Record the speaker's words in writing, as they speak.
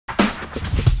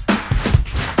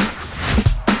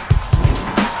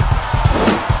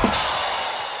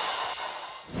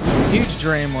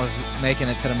dream was making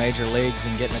it to the major leagues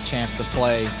and getting a chance to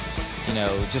play, you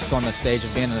know, just on the stage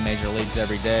of being in the major leagues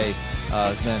every day.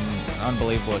 It's been an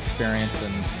unbelievable experience,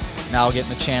 and now getting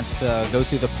the chance to go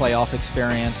through the playoff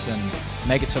experience and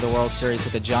make it to the World Series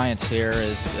with the Giants here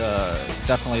has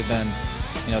definitely been,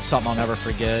 you know, something I'll never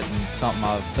forget, and something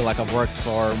I feel like I've worked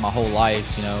for my whole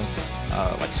life. You know,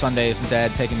 like Sundays, my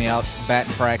dad taking me out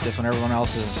batting practice when everyone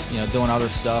else is, you know, doing other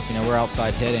stuff. You know, we're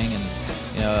outside hitting, and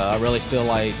you know, I really feel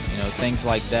like, you know, things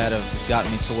like that have gotten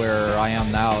me to where I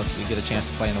am now to get a chance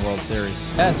to play in the World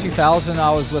Series. Yeah, in 2000,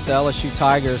 I was with the LSU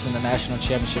Tigers in the national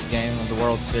championship game of the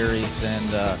World Series,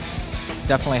 and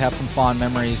definitely have some fond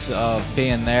memories of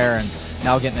being there. And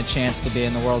now getting a chance to be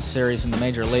in the World Series in the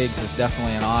major leagues is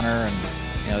definitely an honor, and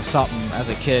you know, something as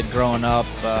a kid growing up,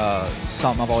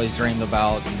 something I've always dreamed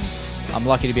about. And I'm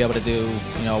lucky to be able to do,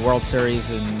 you know, a World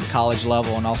Series in college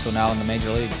level and also now in the major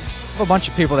leagues. A bunch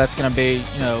of people that's going to be,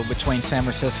 you know, between San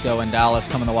Francisco and Dallas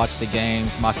coming to watch the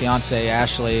games. My fiance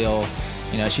Ashley will,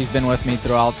 you know, she's been with me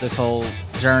throughout this whole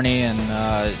journey, and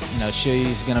you know,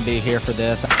 she's going to be here for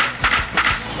this.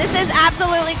 This is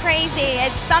absolutely crazy.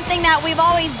 It's something that we've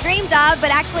always dreamed of,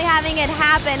 but actually having it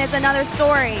happen is another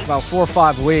story. About 4 or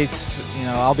 5 weeks, you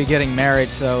know, I'll be getting married,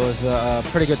 so it was a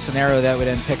pretty good scenario that we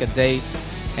didn't pick a date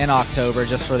in October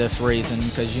just for this reason,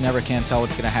 because you never can tell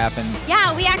what's going to happen.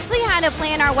 Yeah, we actually had to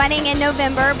plan our wedding in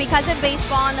November because of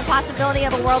baseball and the possibility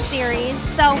of a World Series.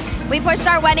 So we pushed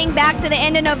our wedding back to the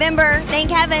end of November, thank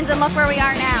heavens, and look where we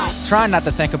are now. Trying not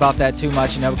to think about that too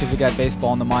much, you know, because we got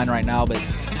baseball in the mind right now, but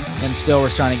and still we're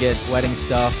trying to get wedding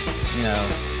stuff, you know,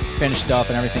 finished up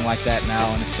and everything like that now,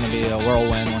 and it's going to be a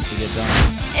whirlwind once we get done.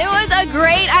 It was a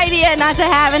great idea not to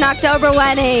have an October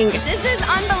wedding. This is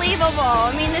unbelievable.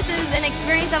 I mean, this is an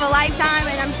experience of a lifetime,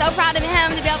 and I'm so proud of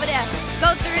him to be able to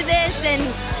go through this, and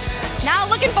now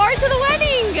looking forward to the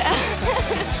wedding.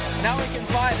 Now we can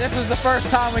this is the first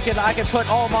time I can put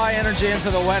all my energy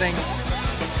into the wedding.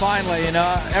 Finally, you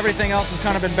know, everything else has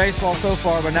kind of been baseball so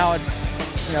far, but now it's,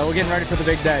 you know, we're getting ready for the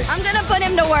big day. I'm gonna put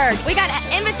him to work. We got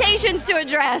invitations to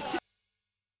address.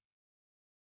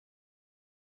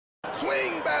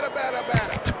 Swing, batter, batter,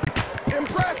 batter.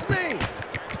 Impress me.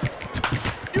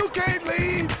 You can't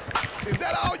leave. Is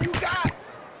that all you got?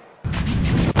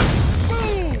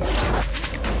 Boom.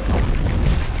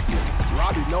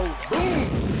 Robbie knows.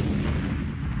 Boom.